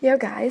Yo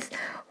guys,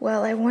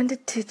 well I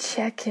wanted to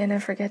check in, I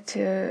forgot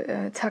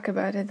to talk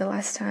about it the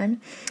last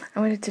time. I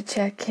wanted to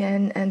check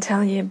in and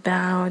tell you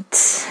about,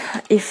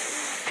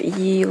 if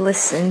you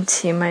listened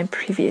to my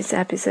previous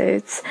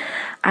episodes,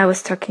 I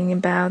was talking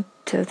about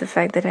the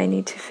fact that I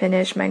need to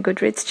finish my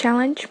Goodreads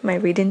challenge, my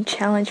reading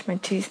challenge, my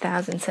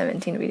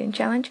 2017 reading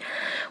challenge,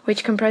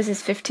 which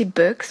comprises 50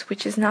 books,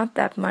 which is not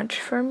that much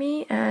for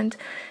me, and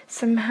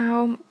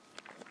somehow,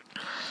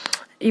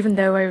 even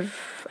though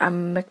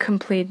I'm a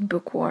complete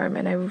bookworm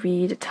and I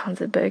read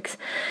tons of books,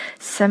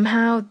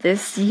 somehow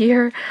this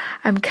year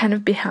I'm kind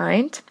of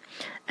behind.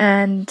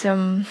 And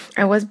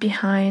I was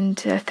behind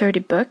 30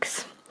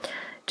 books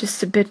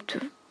just a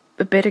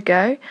bit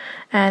ago,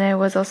 and I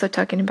was also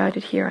talking about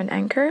it here on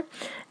Anchor.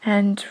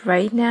 And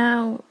right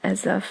now,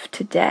 as of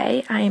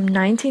today, I am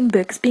 19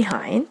 books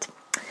behind.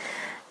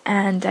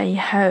 And I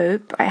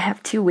hope I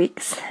have 2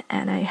 weeks,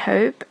 and I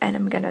hope, and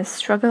I'm gonna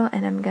struggle,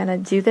 and I'm gonna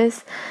do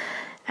this,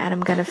 and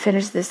I'm gonna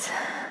finish this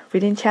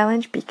reading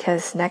challenge,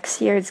 because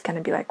next year it's gonna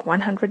be like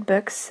 100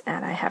 books,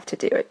 and I have to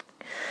do it.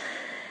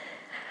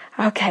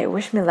 Okay,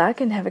 wish me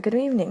luck and have a good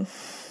evening.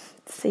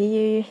 See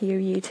you, hear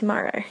you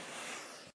tomorrow.